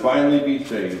wisdom and finally be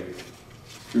saved.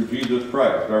 Through Jesus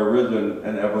Christ, our risen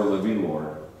and ever-living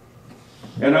Lord.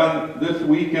 And on this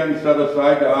weekend set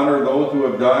aside to honor those who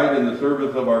have died in the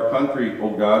service of our country, O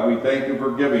God, we thank you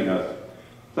for giving us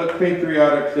such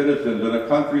patriotic citizens in a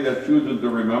country that chooses to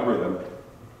remember them.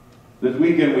 This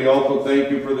weekend we also thank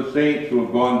you for the saints who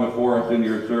have gone before us in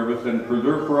your service and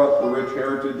preserve for us the rich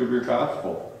heritage of your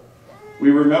gospel.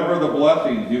 We remember the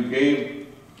blessings you gave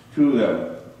to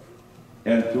them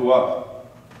and to us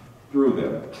through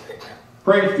them.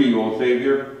 Praise to you, O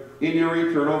Savior, in your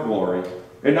eternal glory.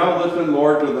 And now listen,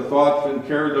 Lord, to the thoughts and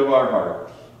cares of our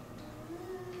hearts.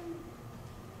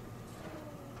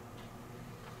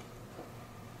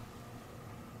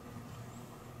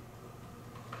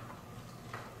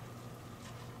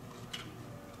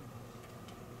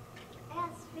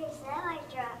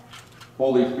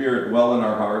 Holy Spirit, dwell in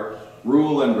our hearts,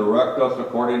 rule and direct us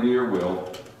according to your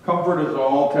will. Comfort us in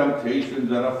all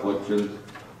temptations and afflictions.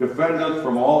 Defend us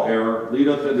from all error, lead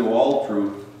us into all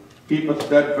truth. Keep us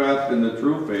steadfast in the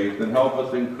true faith, and help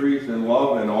us increase in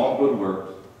love and all good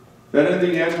works, that in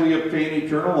the end we obtain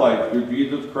eternal life through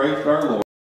Jesus Christ our Lord,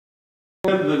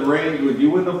 who lives and reigns with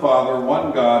you and the Father,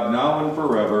 one God, now and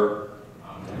forever.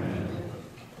 Amen.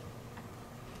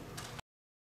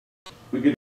 We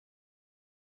can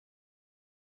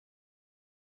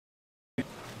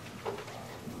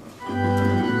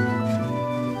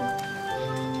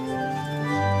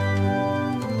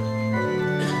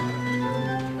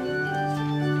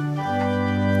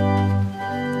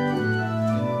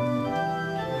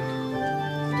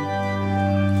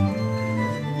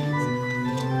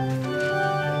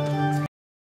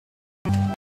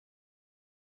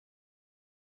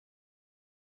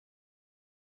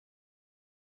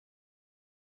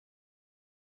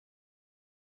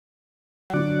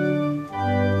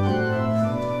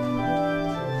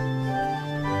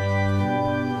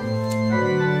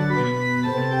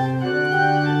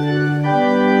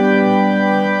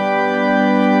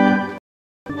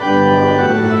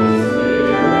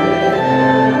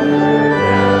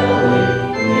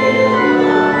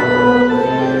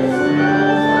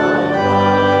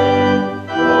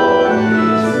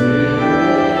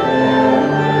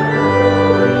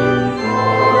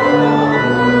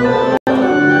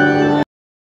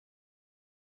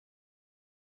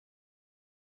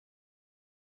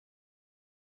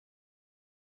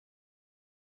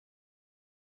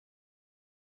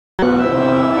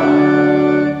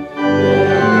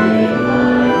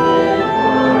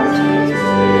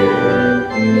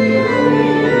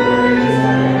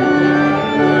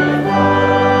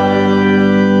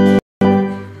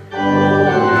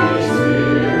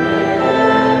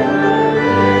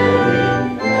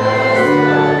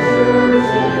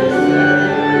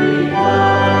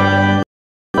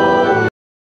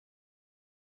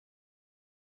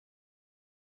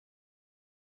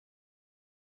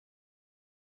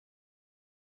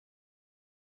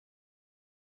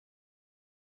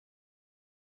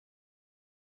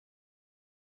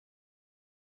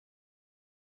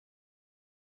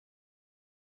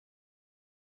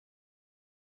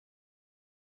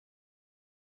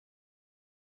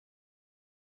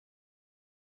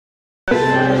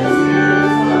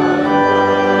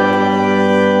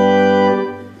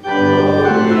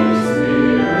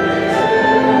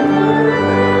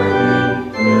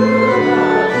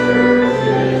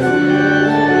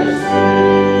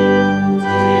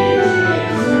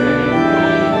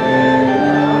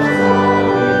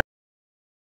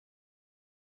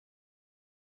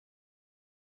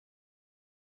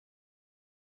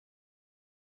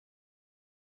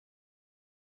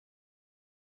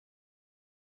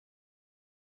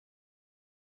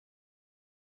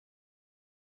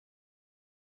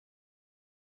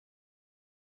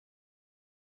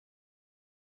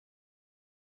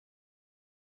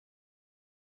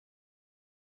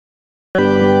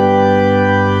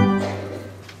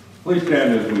Please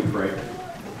stand as we pray.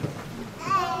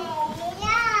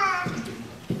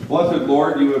 Blessed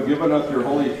Lord, you have given us your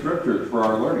holy scriptures for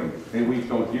our learning. May we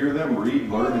so hear them, read,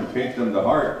 learn, and take them to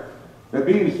heart, that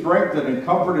being strengthened and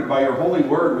comforted by your holy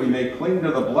word, we may cling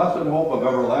to the blessed hope of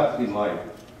everlasting life.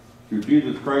 Through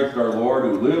Jesus Christ our Lord,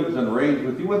 who lives and reigns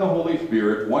with you in the Holy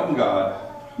Spirit, one God,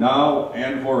 now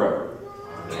and forever.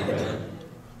 Amen.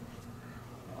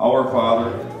 Our Father,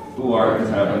 who art in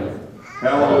heaven,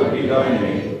 hallowed be thy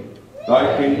name.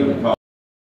 Thy kingdom come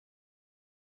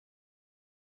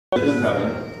in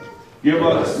heaven. Give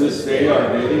us this day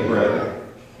our daily bread,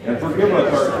 and forgive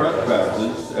us our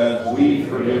trespasses, as we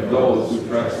forgive those who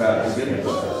trespass against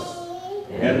us.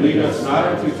 And lead us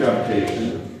not into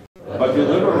temptation, but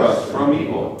deliver us from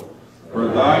evil. For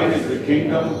thine is the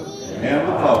kingdom, and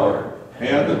the power,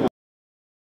 and the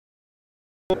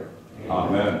glory.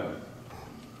 Amen.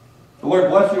 The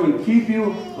Lord bless you and keep you.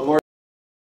 The Lord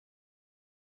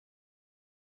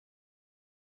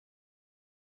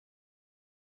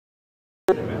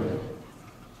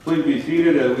Please be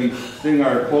seated as we sing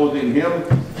our closing hymn,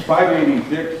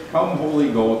 586, Come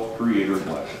Holy Ghost, Creator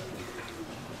bless.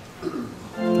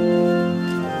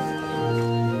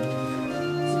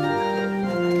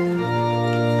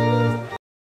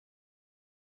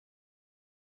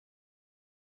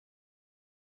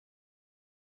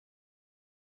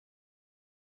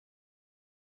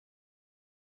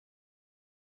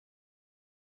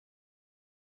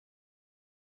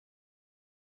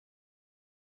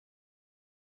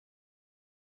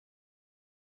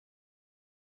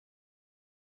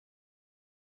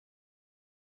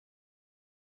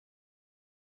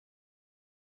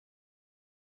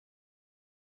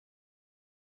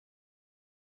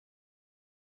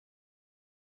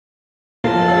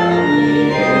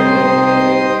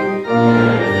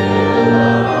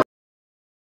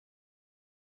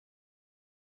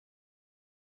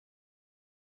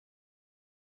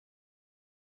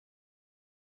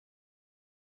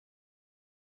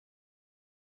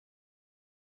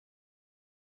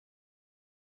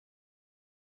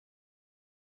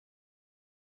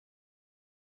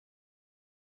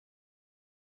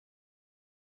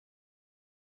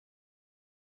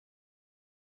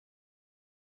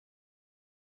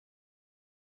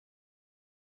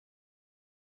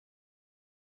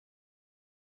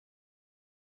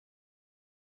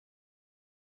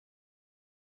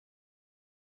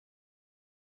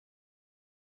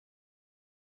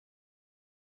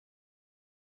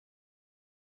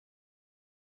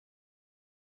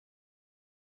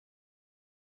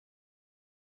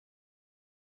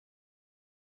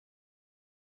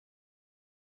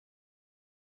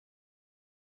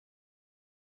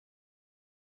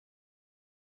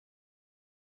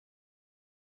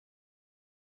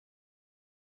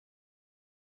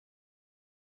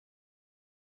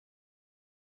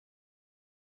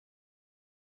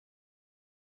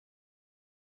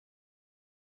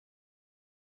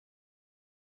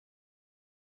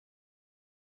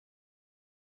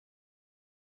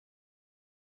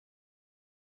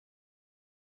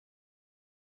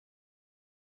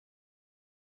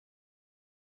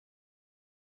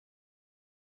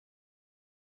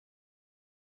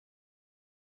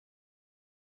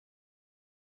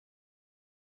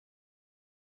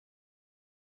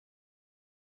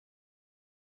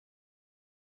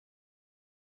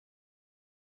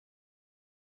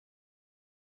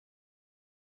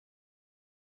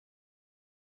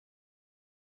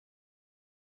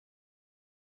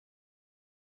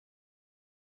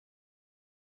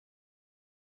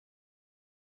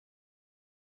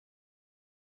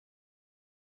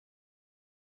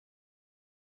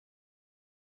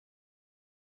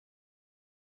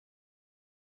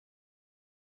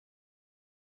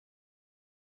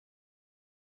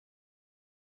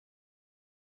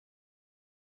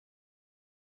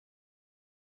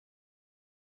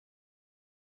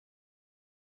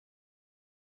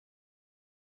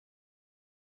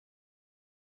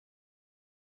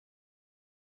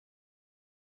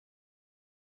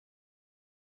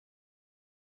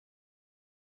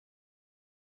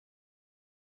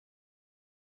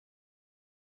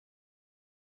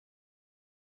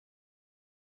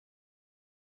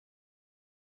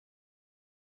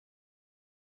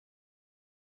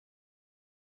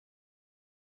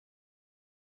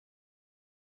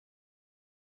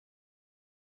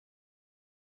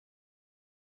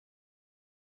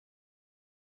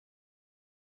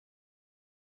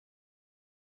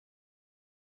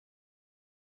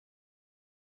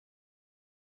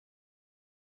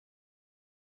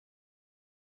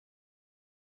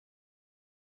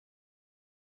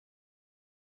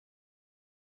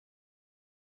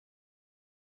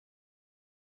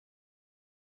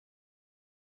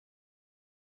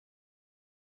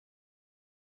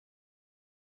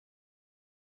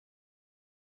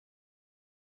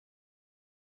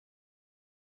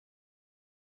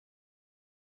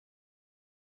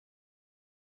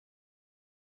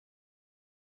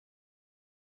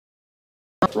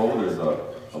 row, there's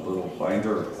a little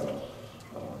binder,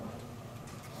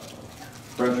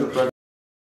 friendship.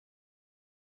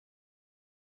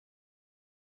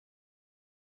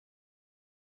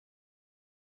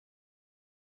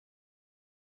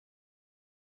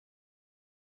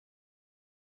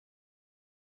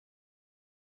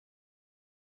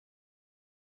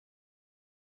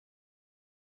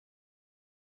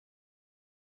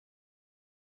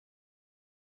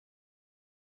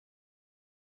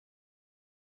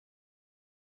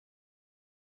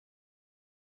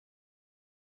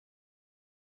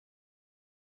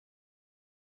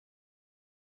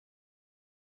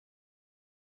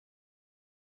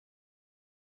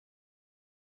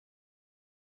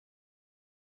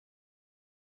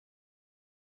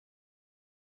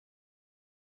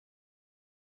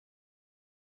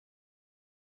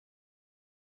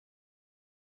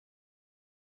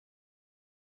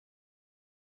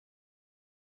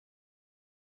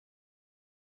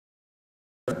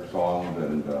 Songs,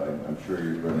 and I'm sure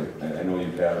you're going to, I know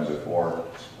you've had them before,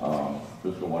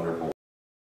 just a wonderful.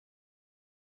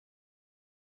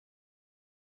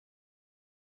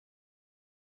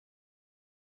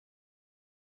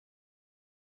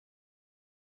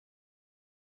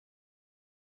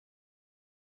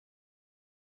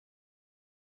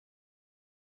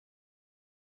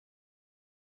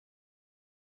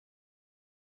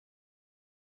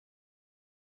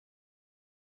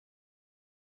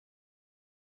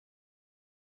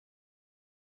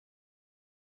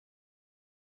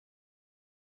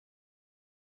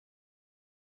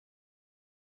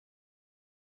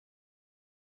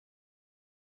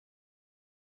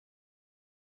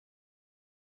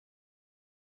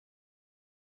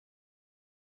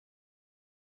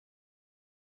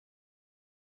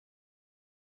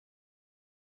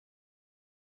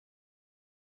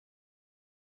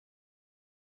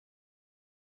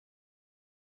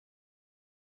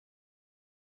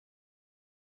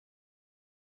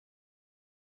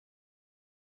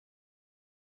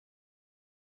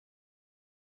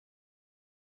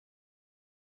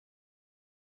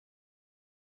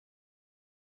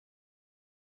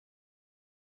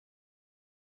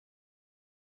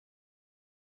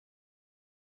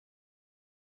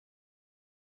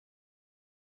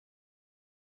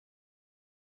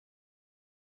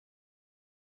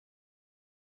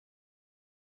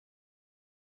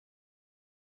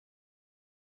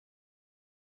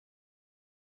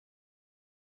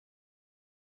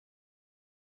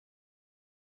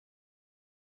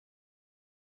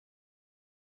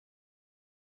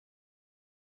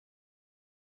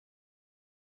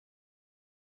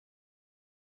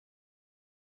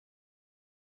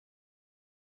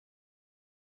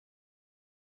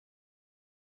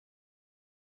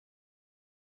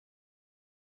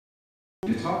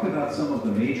 To talk about some of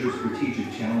the major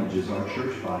strategic challenges our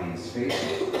church body is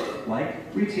facing, like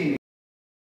retaining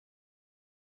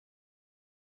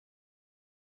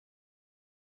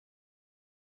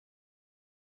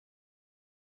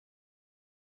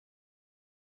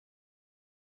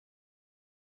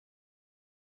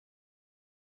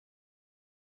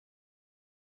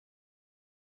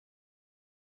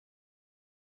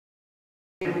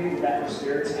that was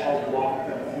there to help walk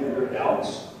them through their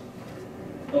doubts.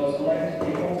 Those elected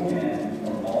people and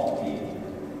from all people.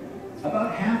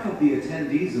 About half of the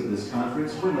attendees of this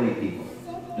conference were lay people,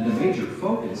 and a major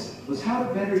focus was how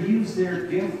to better use their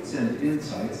gifts and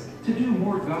insights to do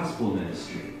more gospel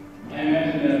ministry. I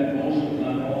imagine that most, if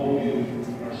not all of you,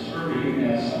 are serving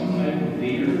as some type of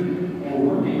leader or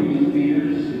working with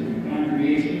leaders in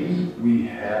congregations. We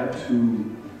had to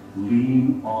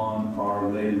lean on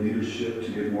our lay leadership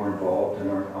to get more involved in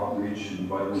our outreach and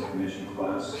Bible information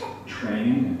class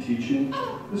training and teaching.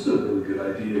 This is a really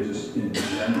good idea just in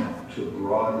general to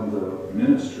broaden the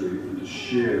ministry and to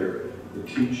share the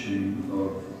teaching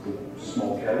of the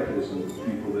small catechism with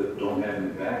people that don't have any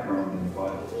background in the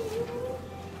Bible.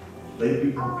 Lay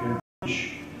people can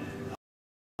teach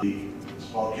the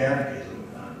small catechism.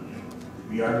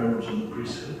 We are members of the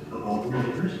priesthood of all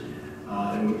believers.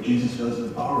 And what Jesus does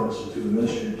empower us through the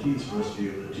ministry and keys for us to be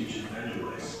able to teach and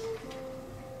evangelize.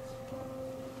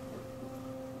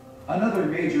 Another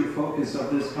major focus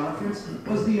of this conference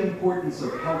was the importance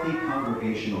of healthy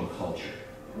congregational culture.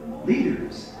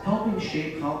 Leaders helping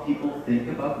shape how people think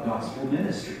about gospel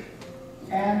ministry.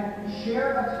 And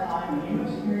share a time when you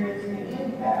experience the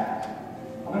impact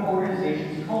of an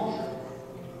organization's culture.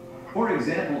 For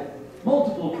example,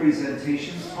 multiple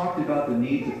presentations talked about the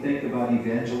need to think about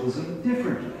evangelism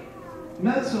differently.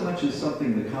 Not so much as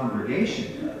something the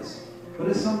congregation does, but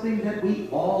as something that we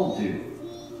all do.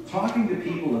 Talking to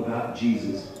people about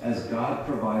Jesus as God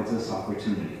provides us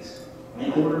opportunities.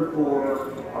 In order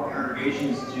for our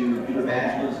congregations to do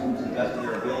evangelism to the best of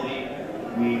their ability,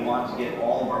 we want to get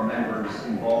all of our members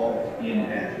involved in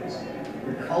evangelism.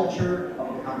 The culture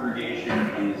of a congregation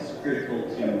is critical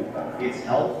to its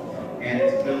health and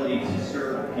its ability to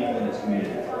serve people in its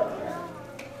community.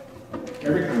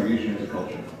 Every congregation has a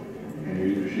culture, and you're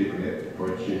either shaping it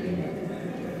or it's shaping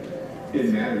you.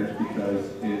 It matters because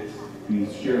it's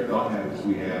these shared thought habits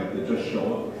we have that just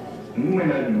show up. And we might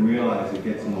not even realize it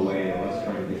gets in the way of us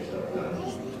trying to get stuff done.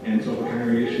 And so if a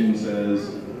congregation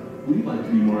says, we'd like to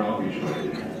be more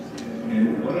outreach-minded,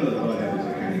 and what are the thought habits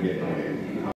that kind of get in the way?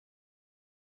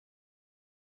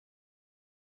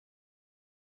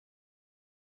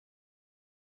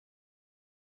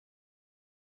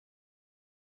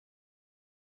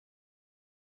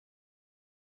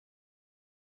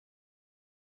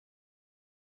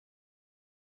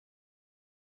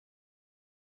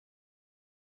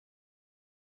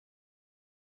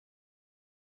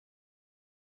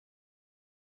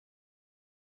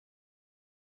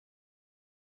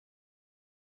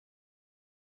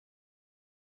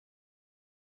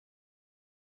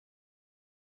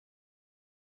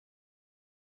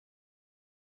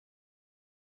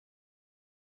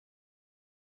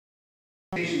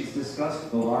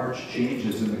 Discussed the large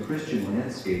changes in the Christian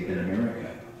landscape in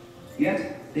America.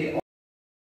 Yet, they